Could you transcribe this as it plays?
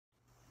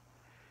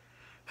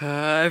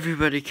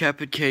Everybody,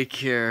 Cap and Cake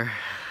here.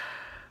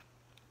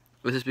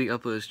 This is being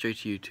uploaded straight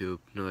to YouTube,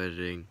 no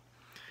editing.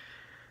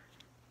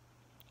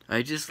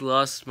 I just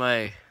lost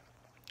my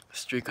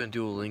streak on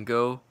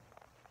Duolingo.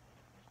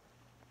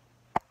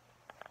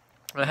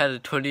 I had a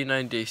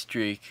 29-day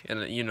streak, and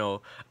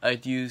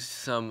I'd use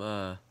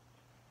some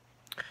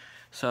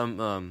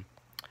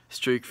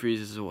streak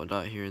freezes and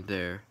whatnot here and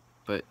there,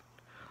 but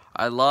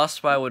I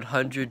lost my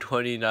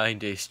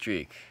 129-day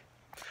streak.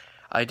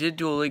 I did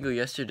Duolingo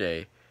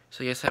yesterday,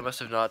 so I guess I must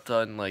have not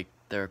done like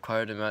the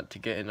required amount to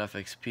get enough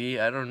XP.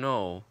 I don't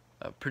know.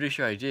 I'm pretty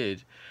sure I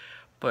did,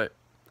 but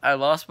I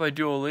lost my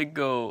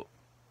Duolingo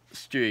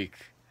streak.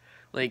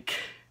 Like,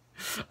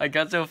 I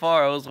got so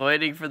far, I was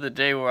waiting for the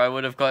day where I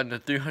would have gotten a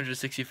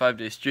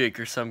 365-day streak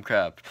or some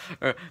crap,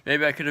 or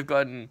maybe I could have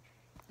gotten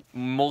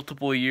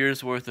multiple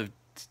years worth of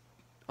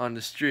on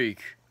the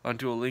streak on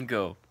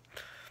Duolingo.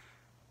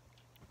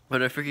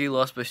 But I freaking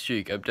lost my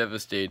streak. I'm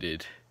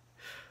devastated.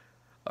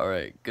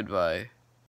 Alright, goodbye.